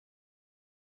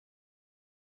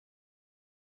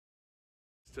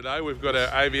Today we've got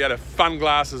our aviator fun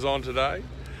glasses on today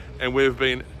and we've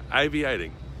been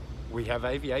aviating. We have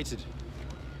aviated.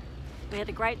 We had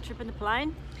a great trip in the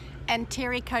plane. And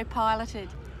Terry co-piloted.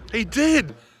 He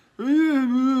did!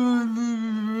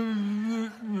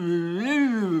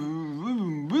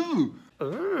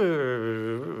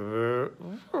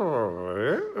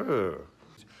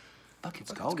 Fuck,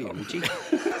 it's cold here, Richie.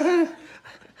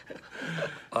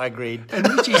 I agreed. And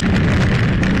Richie...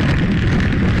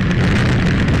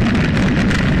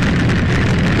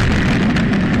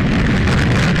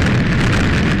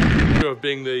 Of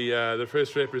being the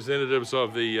first representatives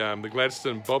of the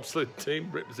Gladstone bobsled team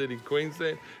representing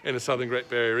Queensland and the Southern Great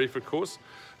Barrier Reef, of course.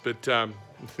 But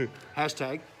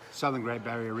Hashtag Southern Great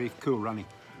Barrier Reef, cool running.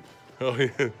 oh,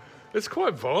 yeah. It's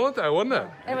quite violent though, wasn't it?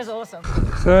 It was awesome.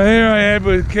 So here I am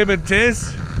with Kim and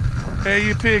Tess. How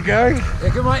you pair going? Yeah,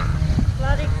 good mate.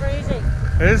 Bloody freezing.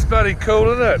 It's bloody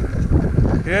cool, isn't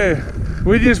it? Yeah.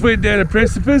 We just went down a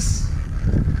precipice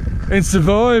and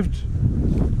survived.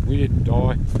 We didn't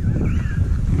die.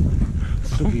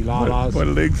 Sookie lalas. My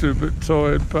legs are a bit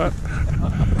tired, but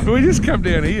we just come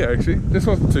down here actually. This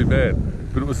wasn't too bad,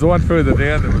 but it was the one further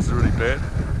down that was really bad.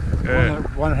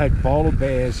 One had polar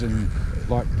bears and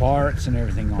like pirates and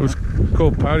everything on It was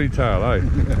called Ponytail, eh?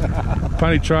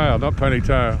 Pony Trail, not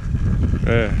Ponytail.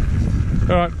 Yeah.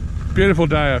 All right, beautiful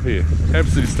day up here.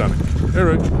 Absolutely stunning. Hey,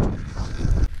 Rich.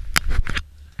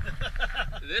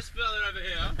 This fella over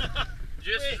here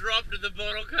just dropped the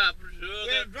bottle cap.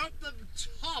 Yeah, drop the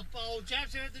top, old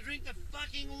chaps. You have to drink the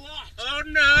fucking lot. Oh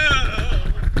no!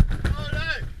 Oh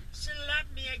no! Slap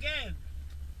me again.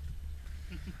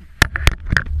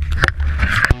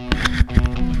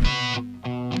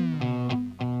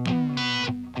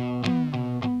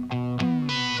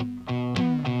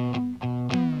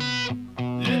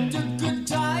 Let the good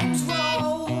times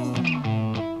roll.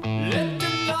 Let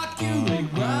them knock you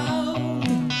around.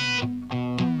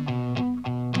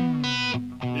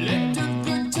 Let the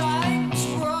good times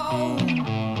roll.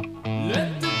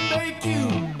 Let them make you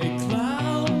a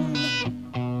clown.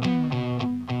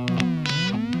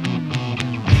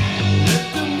 Let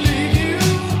them leave you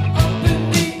up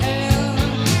in the air.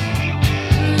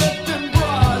 Let them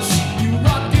brush you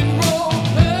rock and roll.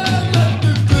 And let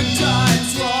the good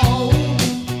times roll.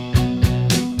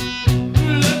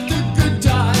 Let the good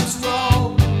times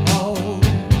roll.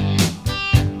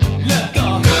 Let the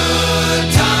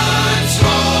good times roll.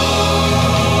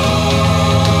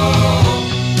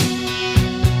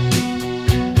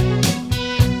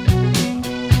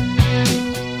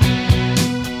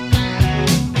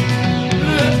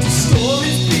 Let the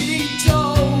stories be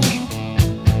told.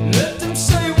 Let them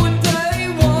say what they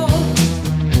want.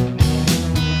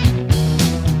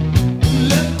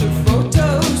 Let the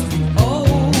photos be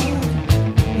old.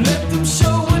 Let them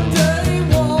show what they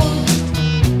want.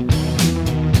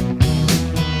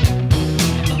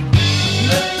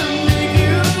 Let them leave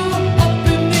you up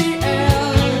in the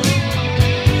air.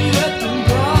 Let them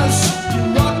brush you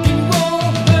rock and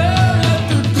roll. Let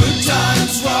the good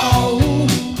times roll.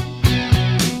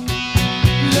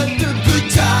 Let the good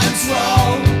times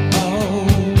roll.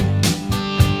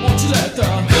 Won't you let the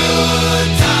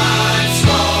good times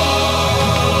roll?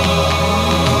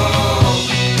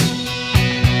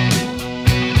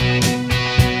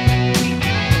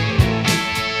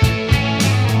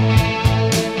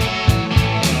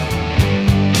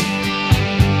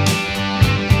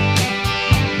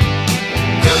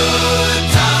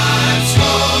 Good times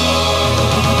roll.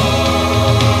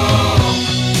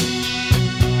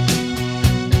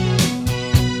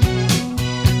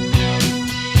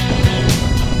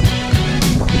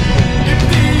 If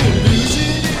the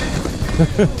illusion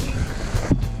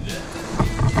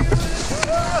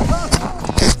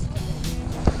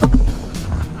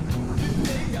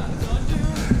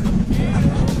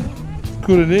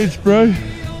Got an edge, bro.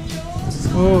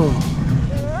 Oh.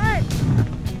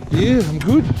 Yeah, I'm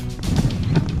good.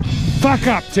 Fuck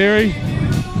up, Terry. Let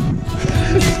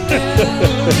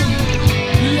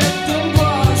them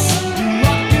brush you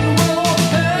rock and roll.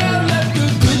 And let the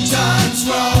good times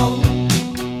roll.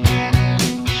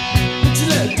 Won't you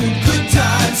let the good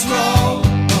times roll?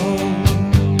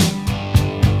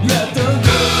 Let the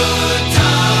good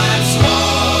times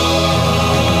roll.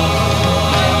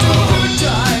 Let the good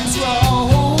times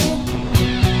roll.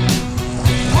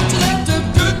 Won't you let the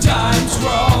good times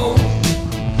roll?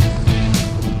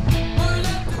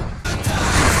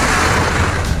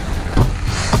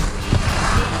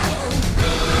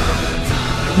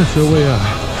 So we are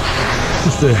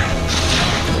just there.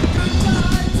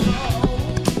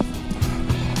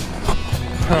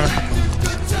 Alright.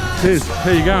 Cheers,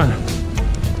 how you going?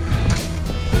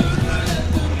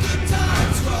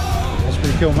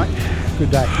 kill, mate. Good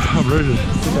day. I'm rooted.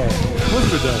 Good day. It was a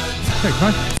good day. Thanks,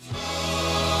 mate.